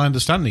 And my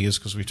understanding is,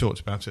 because we talked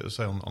about it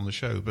on the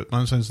show, but my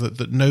understanding is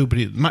that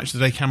nobody, Match of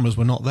the Day cameras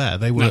were not there.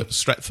 They were at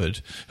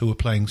Stretford, who were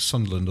playing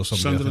Sunderland or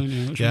something.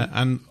 Sunderland, yeah. Right.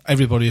 And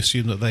everybody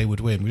assumed that they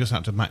would win. We just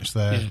had to match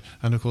there. Yeah.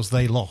 And, of course,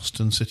 they lost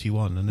and City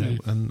won,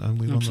 and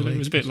we won the league. It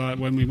was a bit like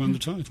when we won the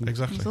title.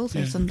 Exactly. It was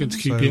also Sunderland. Good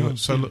QPR.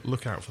 So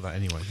look out for that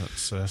anyway.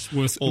 That's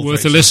worth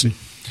a listen.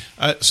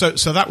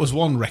 So that was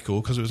one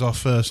record, because it was our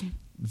first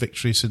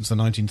victory since the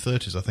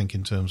 1930s, I think,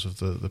 in terms of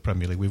the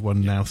Premier League. We've won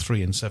now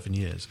 3 in 7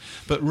 years.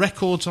 But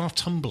records are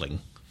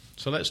tumbling.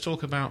 So let's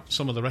talk about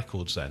some of the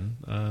records then.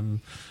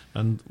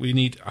 And we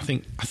need, I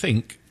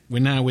think we're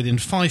now within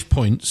 5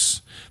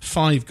 points,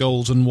 5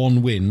 goals and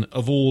 1 win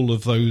of all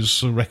of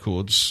those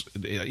records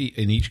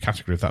in each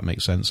category, if that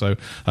makes sense. So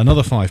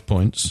another 5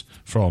 points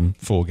from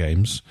 4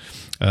 games,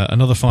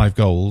 another 5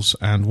 goals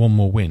and 1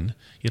 more win.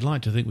 You'd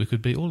like to think we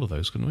could beat all of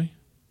those, couldn't we?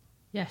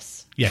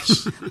 Yes.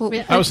 Yes.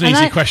 That was an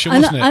easy question,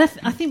 wasn't it?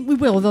 I think we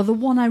will, though the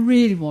one I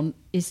really want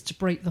is to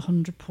break the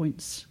 100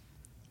 points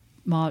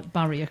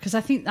barrier, because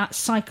I think that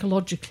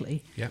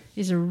psychologically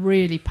is a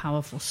really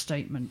powerful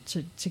statement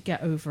to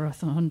get over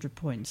 100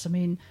 points. I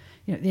mean,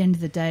 at the end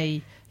of the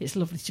day, it's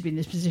lovely to be in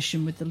this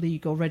position with the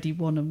league already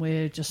won, and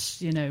we're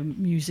just,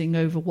 musing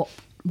over what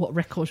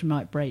record we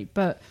might break.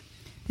 But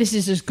this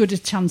is as good a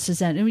chance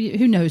as any.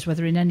 Who knows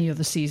whether in any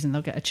other season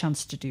they'll get a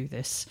chance to do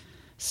this.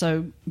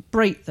 So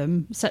break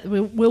them.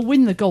 We'll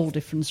win the goal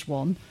difference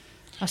one.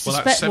 I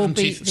suspect we'll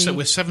beat so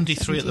we're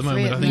 73 at the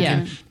moment. I think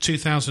in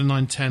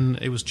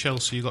 2009-10 it was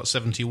Chelsea who got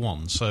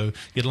 71. So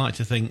you'd like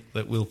to think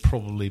that we'll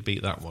probably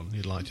beat that one.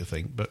 You'd like to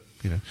think, but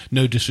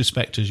no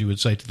disrespect, as you would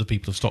say, to the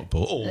people of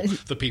Stockport or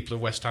the people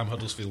of West Ham,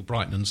 Huddersfield,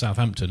 Brighton, and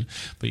Southampton.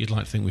 But you'd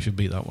like to think we should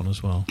beat that one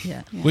as well.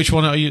 Yeah. Which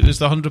one are you? Is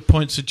the 100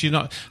 points? Do you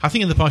not? I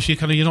think in the past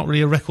you're not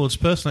really a records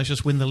person. Let's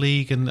just win the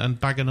league and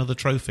bag another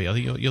trophy. I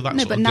think you're that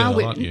sort of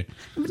girl, aren't you?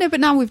 No, but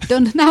now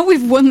now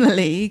we've won the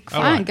league.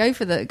 Fine, right. go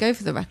for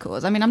the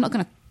records. I mean, I'm not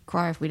going to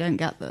cry if we don't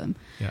get them.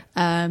 Yeah.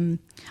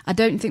 I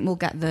don't think we'll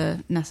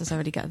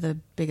necessarily get the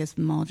biggest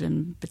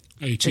margin.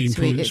 18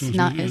 points.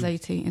 It's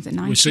 18. Is it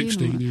 19? We're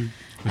 16. Yeah.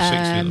 We're 60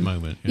 at the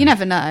moment. Yeah. You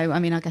never know. I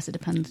mean, I guess it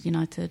depends.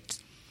 United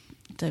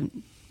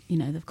don't.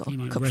 They've got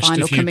a cup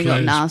final coming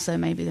up now, so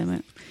maybe they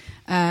won't.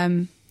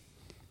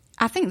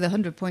 I think the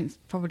 100 points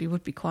probably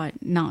would be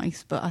quite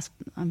nice, but I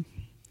suppose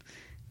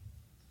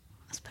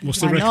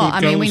What's why the record not?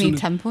 I mean, we goals need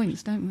 10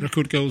 points, don't we?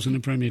 Record goals in the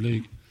Premier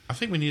League. I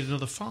think we need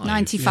another 5.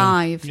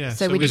 95. Yeah.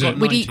 So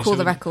we'd equal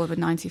the record with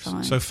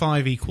 95. So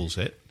 5 equals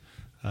it.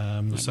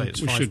 Say it's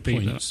 5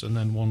 points and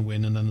then 1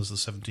 win, and then there's the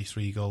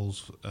 73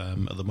 goals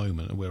at the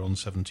moment, and we're on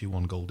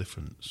 71 goal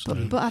difference. So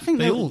but I think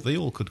they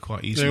all could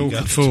quite easily they all go.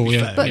 could fall,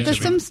 yeah. But there's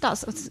some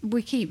stats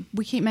we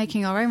keep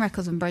making our own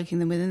records and breaking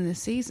them within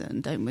this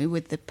season, don't we?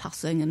 With the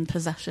passing and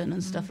possession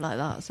and stuff like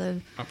that.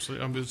 So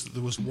absolutely,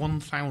 there was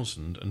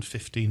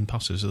 1,015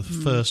 passes for the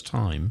first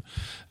time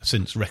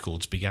since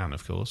records began.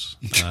 Of course,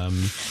 there's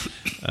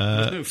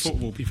no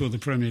football before the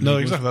Premier League. No,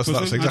 exactly.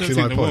 That's exactly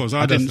my point.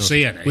 I didn't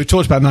see any. We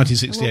talked about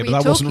 1968, but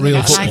that wasn't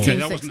real football.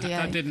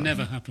 That did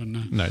never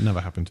happen. No, it never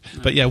happened.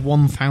 No. But yeah,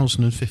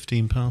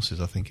 1,015 passes,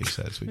 I think it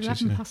says. Which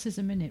 11 is, passes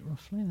a minute,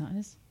 roughly. That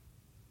is.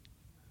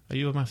 Are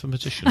you a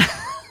mathematician?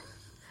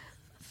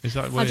 Is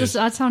that weird?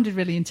 I sounded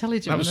really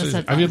intelligent when I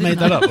said that. Have you made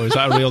that up, or is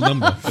that a real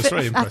number? That's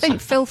very impressive. I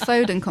think Phil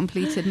Foden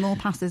completed more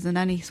passes than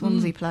any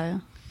Swansea player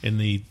in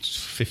the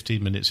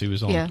 15 minutes he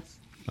was on. Yeah.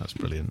 That's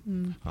brilliant.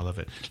 I love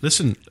it.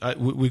 Listen,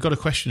 we've got a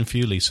question for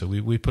you, Lisa.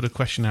 We put a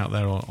question out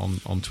there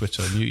on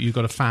Twitter, and you've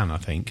got a fan, I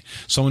think,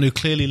 someone who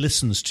clearly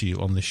listens to you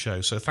on this show.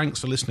 So thanks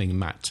for listening,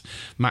 Matt.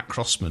 Matt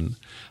Crossman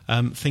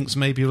thinks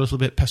maybe you're a little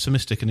bit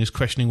pessimistic and is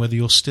questioning whether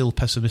you're still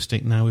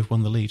pessimistic now we've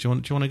won the league. Do you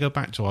want to go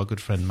back to our good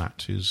friend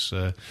Matt, who's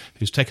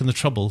taken the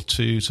trouble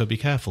to, so be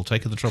careful,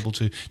 taken the trouble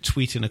to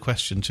tweet in a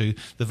question to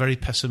the very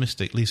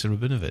pessimistic Lisa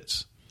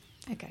Rabinowitz?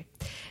 Okay.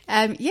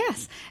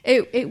 Yes,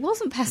 it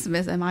wasn't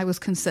pessimism. I was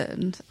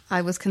concerned.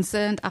 I was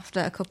concerned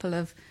after a couple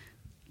of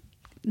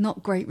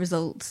not great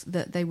results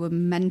that they were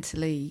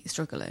mentally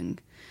struggling.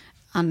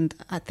 And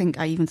I think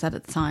I even said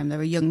at the time they're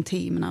a young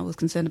team, and I was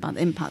concerned about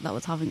the impact that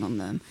was having on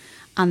them.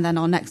 And then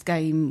our next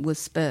game was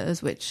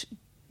Spurs, which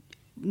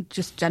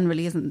just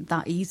generally isn't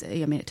that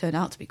easy. I mean, it turned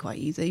out to be quite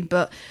easy,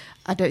 but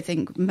I don't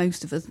think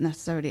most of us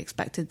necessarily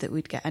expected that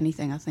we'd get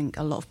anything. I think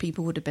a lot of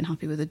people would have been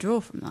happy with a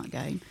draw from that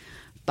game.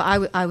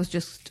 But I was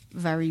just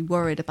very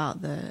worried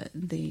about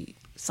the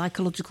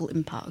psychological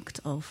impact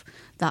of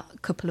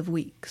that couple of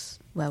weeks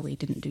where we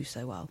didn't do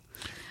so well.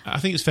 I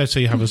think it's fair to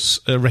say you have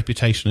a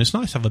reputation. It's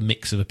nice to have a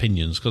mix of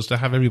opinions, because to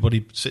have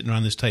everybody sitting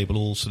around this table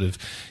all sort of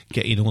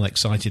getting all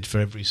excited for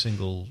every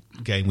single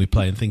game we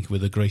play and thinking we're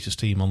the greatest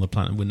team on the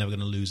planet and we're never going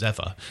to lose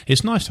ever,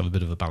 it's nice to have a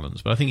bit of a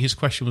balance. But I think his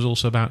question was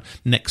also about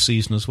next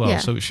season as well. Yeah.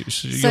 So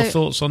your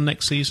thoughts on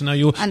next season? Are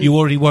you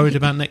already worried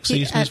about next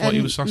season is what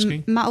he was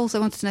asking? Matt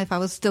also wanted to know if I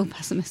was still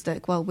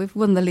pessimistic. Well, we've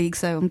won the league,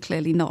 so I'm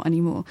clearly not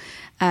anymore.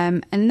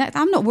 And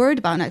I'm not worried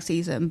about next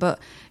season, but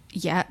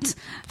yet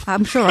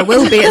I'm sure I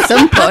will be at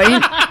some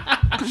point.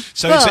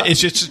 So But-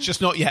 it's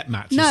just not yet,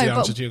 Matt, is the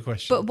answer to your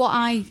question. But what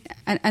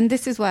and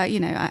this is where,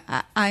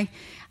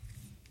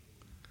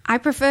 I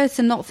prefer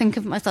to not think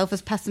of myself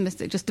as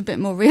pessimistic, just a bit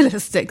more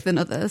realistic than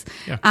others.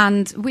 Yeah.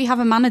 And we have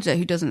a manager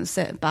who doesn't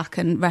sit back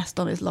and rest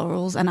on his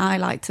laurels, and I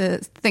like to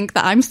think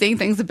that I'm seeing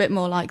things a bit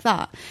more like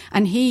that.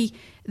 And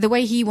the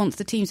way he wants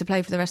the team to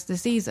play for the rest of the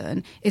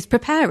season is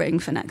preparing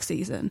for next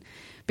season,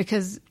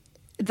 because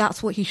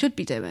that's what he should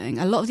be doing.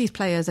 A lot of these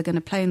players are going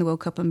to play in the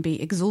World Cup and be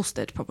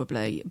exhausted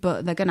probably,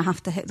 but they're going to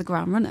have to hit the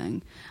ground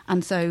running.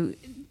 And so,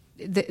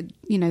 the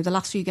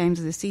last few games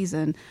of the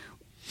season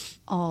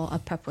are a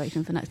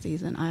preparation for next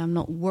season. I am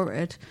not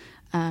worried.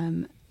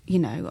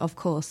 Of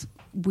course,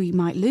 we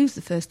might lose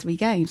the first 3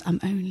 games. I'm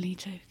only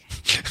joking.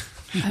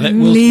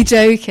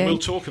 Joking. We'll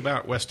talk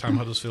about West Ham,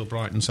 Huddersfield,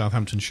 Brighton,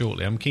 Southampton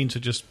shortly. I'm keen to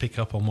just pick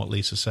up on what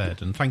Lisa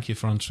said, and thank you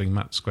for answering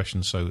Matt's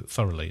question so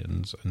thoroughly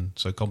and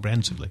so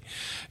comprehensively.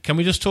 Can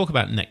we just talk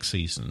about next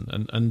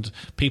season? And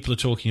people are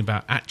talking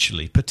about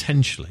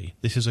potentially,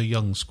 this is a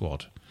young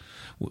squad.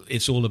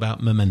 It's all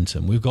about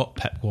momentum. We've got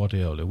Pep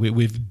Guardiola.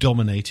 We've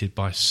dominated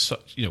by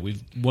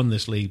we've won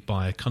this league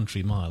by a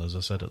country mile, as I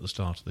said at the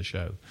start of the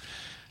show.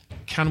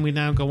 Can we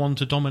now go on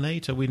to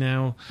dominate? Are we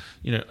now,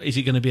 is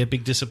it going to be a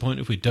big disappointment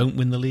if we don't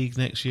win the league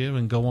next year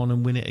and go on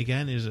and win it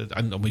again?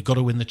 And we've got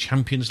to win the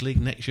Champions League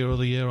next year or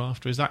the year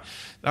after?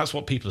 That's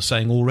what people are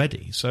saying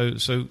already. So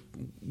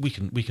we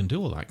can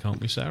do all that, can't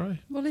we, Sarah?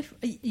 Well, I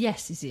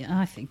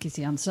think is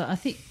the answer. I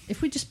think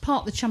if we just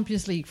park the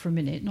Champions League for a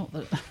minute, not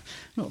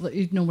that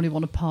you'd normally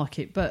want to park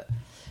it, but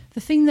the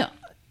thing that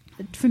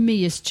for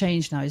me has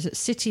changed now is that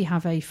City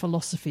have a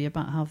philosophy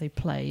about how they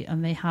play,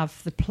 and they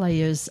have the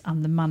players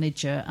and the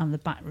manager and the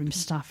backroom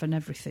staff and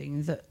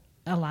everything that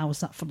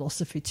allows that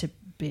philosophy to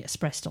be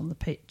expressed on the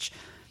pitch.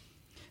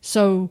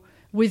 So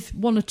with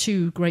 1 or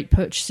 2 great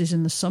purchases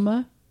in the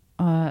summer,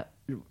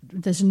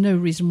 there's no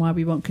reason why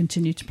we won't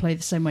continue to play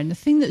the same way. And the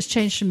thing that's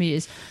changed for me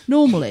is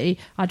normally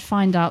I'd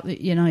find out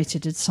that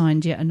United had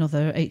signed yet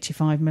another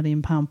 £85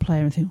 million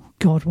player and think, oh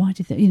God, why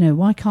did they?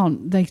 Why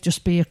can't they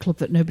just be a club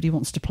that nobody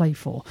wants to play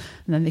for,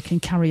 and then they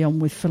can carry on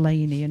with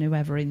Fellaini and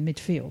whoever in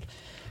midfield?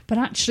 But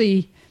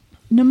actually,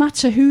 no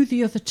matter who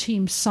the other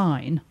teams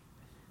sign,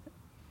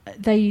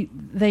 they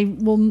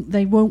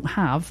won't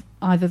have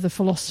either the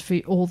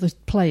philosophy or the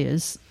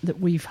players that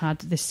we've had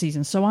this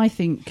season. So I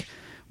think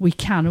we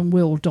can and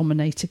will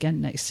dominate again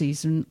next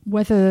season.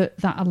 Whether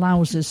that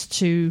allows us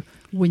to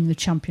win the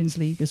Champions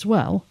League as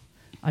well,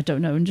 I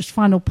don't know. And just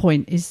final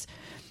point is,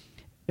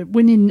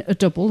 winning a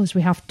double, as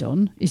we have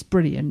done, is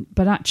brilliant,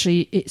 but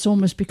actually it's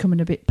almost becoming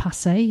a bit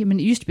passé. I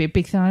mean, it used to be a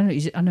big thing.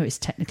 I know it's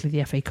technically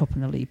the FA Cup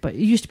and the league, but it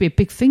used to be a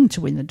big thing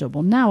to win the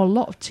double. Now a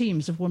lot of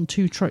teams have won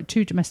two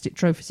domestic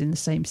trophies in the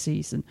same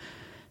season.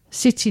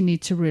 City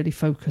need to really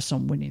focus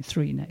on winning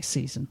 3 next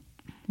season,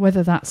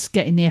 whether that's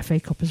getting the FA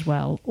Cup as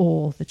well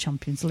or the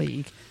Champions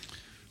League.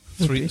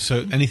 3,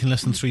 so anything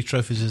less than 3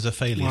 trophies is a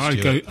failure.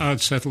 Well,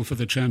 I'd settle for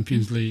the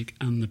Champions League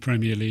and the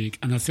Premier League,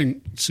 and I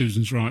think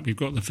Susan's right. We've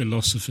got the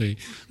philosophy.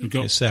 We've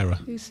got Sarah.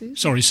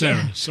 Sorry,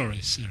 Sarah.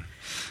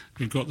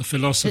 We've got the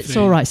philosophy. It's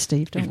all right,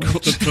 Steve. Don't worry. We've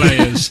got the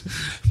players,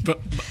 but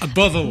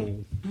above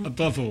all,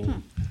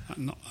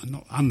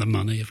 and the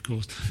money, of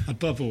course.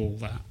 Above all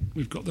that,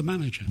 we've got the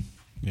manager.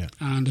 Yeah.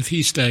 And if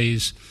he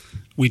stays,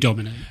 we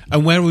dominate.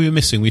 And where are we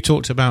missing? We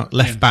talked about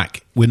left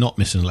back. We're not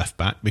missing left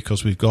back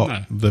because we've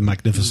got the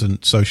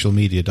magnificent social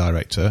media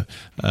director.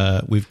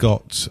 We've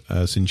got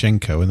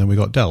Zinchenko, and then we've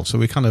got Del. So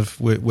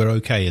we're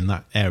okay in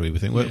that area. We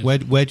think. Yes.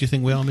 Where do you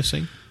think we are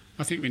missing?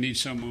 I think we need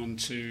someone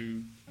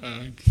to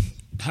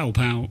help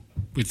out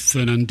with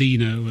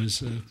Fernandinho,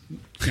 as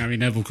Gary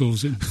Neville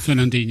calls him.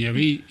 Fernandinho.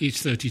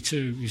 He's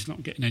 32. He's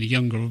not getting any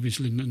younger,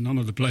 obviously. None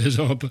of the players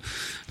are. But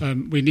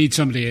we need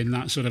somebody in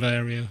that sort of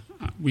area.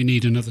 We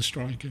need another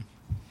striker.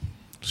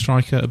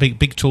 A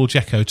big tall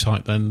Dzeko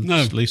type then,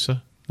 no.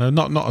 Lisa? No,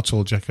 not a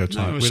tall Dzeko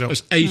type. No,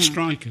 a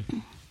striker.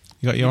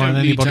 You got your eye on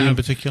anybody in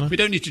particular? We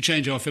don't need to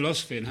change our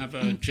philosophy and have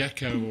a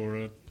Dzeko or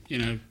a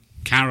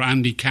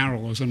Andy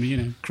Carroll or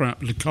something,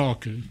 crap,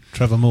 Lukaku.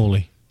 Trevor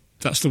Morley.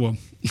 That's the one.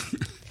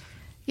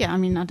 Yeah, I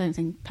mean, I don't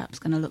think Pep's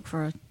going to look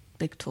for a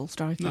big, tall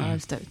striker. No.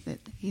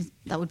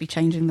 That would be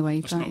changing the way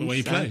he That's plays. not the way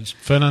he plays.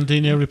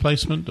 Fernandinho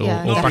replacement or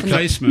backup?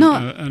 Replacement,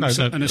 No.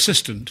 An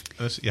assistant.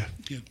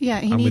 Yeah,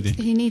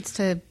 he needs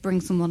to bring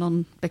someone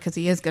on because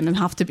he is going to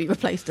have to be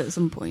replaced at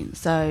some point.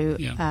 So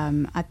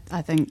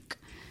I think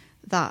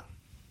that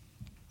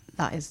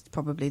is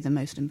probably the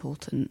most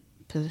important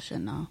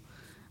position now.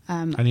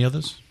 Any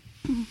others?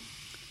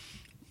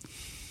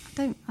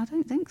 I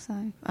don't think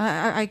so.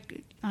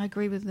 I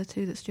agree with the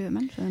 2 that Stuart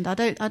mentioned. I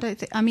don't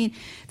think. I mean,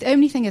 the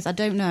only thing is, I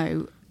don't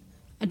know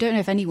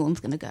if anyone's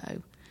going to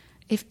go.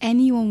 If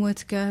anyone were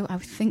to go, I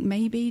would think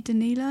maybe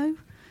Danilo.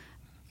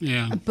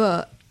 Yeah.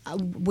 But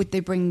would they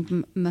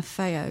bring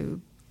Maffeo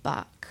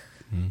back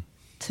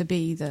to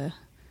be the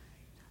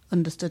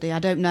understudy? I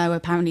don't know.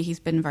 Apparently, he's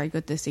been very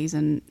good this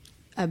season.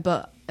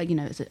 But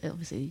it's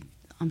obviously,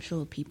 I'm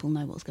sure people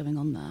know what's going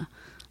on there.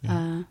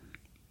 Yeah.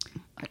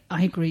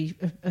 I agree.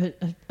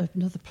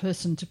 Another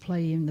person to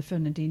play in the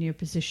Fernandinho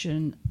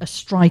position, a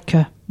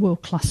striker,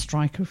 world-class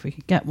striker, if we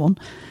could get one.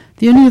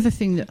 The only other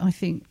thing that I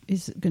think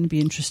is going to be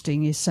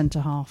interesting is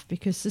centre-half,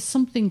 because there's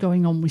something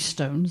going on with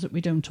Stones that we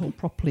don't all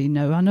properly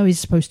know. I know he's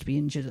supposed to be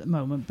injured at the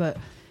moment, but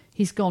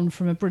he's gone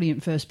from a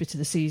brilliant first bit of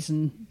the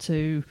season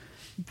to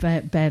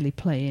barely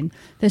playing.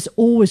 There's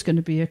always going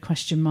to be a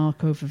question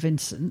mark over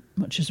Vincent,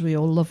 much as we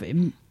all love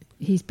him.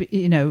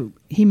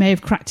 He may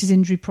have cracked his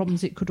injury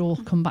problems. It could all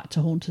come back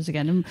to haunt us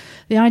again. And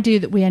the idea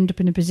that we end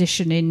up in a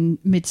position in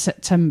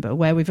mid-September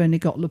where we've only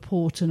got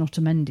Laporte and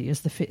Otamendi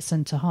as the fit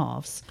centre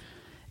halves.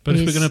 But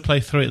if we're going to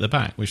play three at the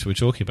back, which we're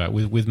talking about,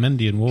 with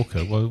Mendy and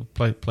Walker, we'll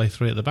play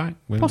three at the back.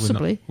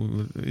 Possibly.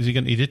 Is he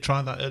going? He did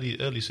try that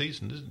early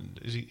season.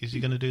 Is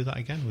he going to do that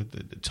again?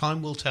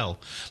 Time will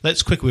tell.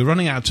 We're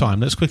running out of time.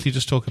 Let's quickly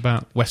just talk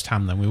about West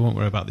Ham. Then we won't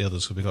worry about the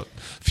others because we've got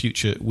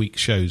future week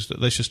shows.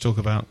 Let's just talk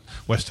about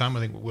West Ham.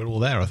 I think we're all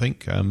there. I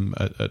think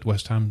at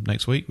West Ham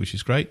next week, which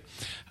is great.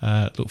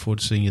 Look forward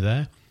to seeing you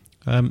there.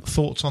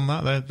 Thoughts on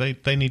that?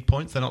 They need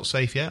points. They're not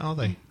safe yet, are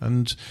they?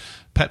 And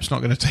Pep's not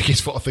going to take his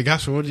foot off the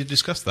gas. We already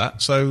discussed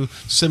that. So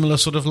similar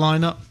sort of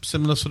lineup,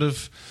 similar sort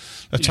of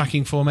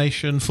attacking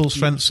formation, full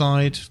strength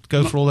side.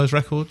 Go for all those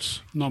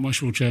records. Not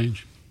much will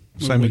change.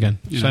 Same again.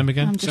 Same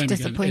again. I'm just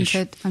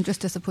disappointed. I'm just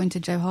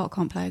disappointed Joe Hart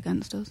can't play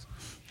against us.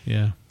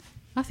 Yeah,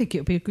 I think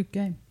it'll be a good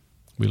game.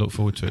 We look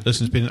forward to it.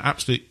 Listen, it's been an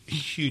absolute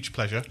huge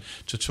pleasure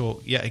to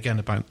talk yet again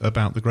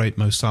about the great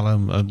Mo Salah.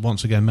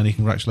 Once again, many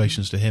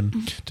congratulations to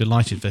him.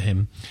 Delighted for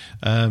him.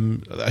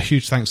 A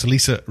huge thanks to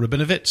Lisa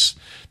Rabinowitz,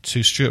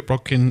 to Stuart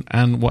Brodkin,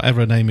 and whatever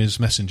her name is,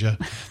 Messenger.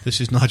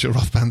 This is Nigel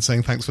Rothband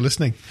saying thanks for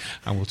listening,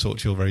 and we'll talk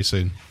to you all very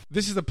soon.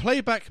 This is a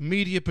Playback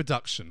Media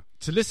production.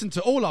 To listen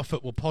to all our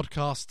football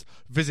podcasts,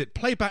 visit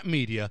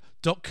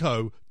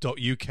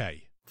playbackmedia.co.uk.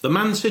 The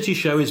Man City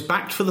Show is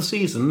backed for the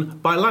season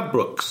by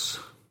Ladbrokes.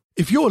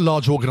 If you're a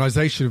large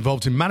organisation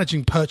involved in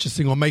managing,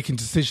 purchasing or making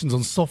decisions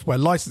on software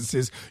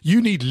licences,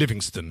 you need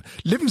Livingston.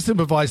 Livingston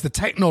provides the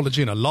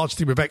technology and a large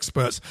team of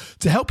experts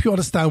to help you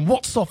understand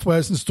what software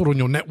is installed on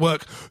your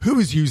network, who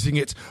is using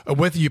it, and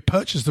whether you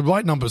purchase the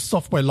right number of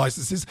software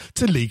licences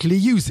to legally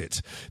use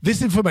it.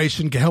 This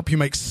information can help you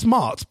make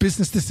smart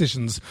business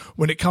decisions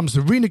when it comes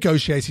to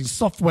renegotiating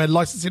software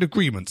licensing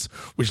agreements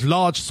with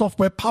large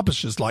software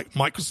publishers like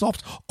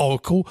Microsoft,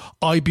 Oracle,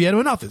 IBM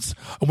and others,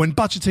 and when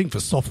budgeting for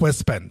software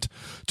spend.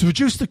 To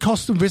reduce the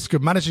cost and risk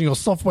of managing your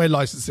software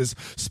licenses,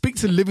 speak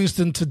to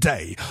Livingston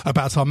today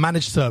about our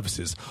managed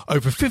services.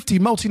 Over 50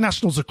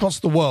 multinationals across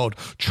the world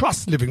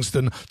trust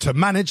Livingston to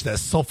manage their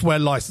software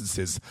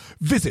licenses.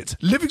 Visit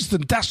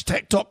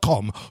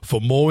livingston-tech.com for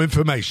more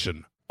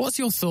information. What's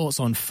your thoughts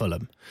on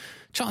Fulham?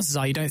 Chances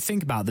are you don't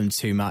think about them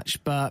too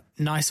much, but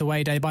nice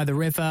away day by the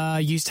river,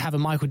 used to have a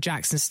Michael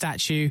Jackson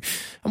statue,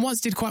 and once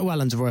did quite well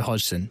under Roy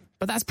Hodgson.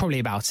 But that's probably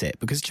about it,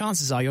 because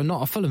chances are you're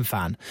not a Fulham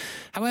fan.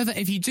 However,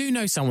 if you do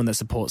know someone that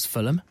supports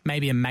Fulham,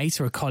 maybe a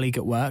mate or a colleague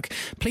at work,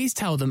 please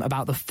tell them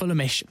about the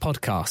Fulhamish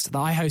podcast that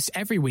I host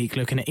every week,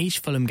 looking at each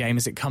Fulham game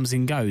as it comes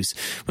and goes,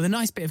 with a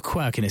nice bit of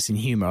quirkiness and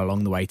humour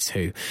along the way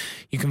too.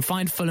 You can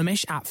find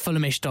Fulhamish at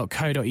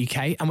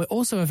fulhamish.co.uk, and we're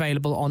also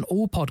available on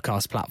all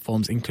podcast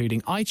platforms,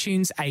 including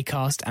iTunes,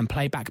 Acast and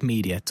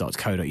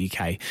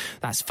playbackmedia.co.uk.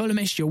 That's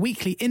Fulhamish, your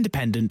weekly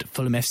independent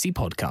Fulham FC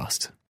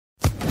podcast.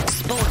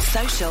 Sports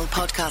Social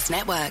Podcast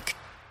Network.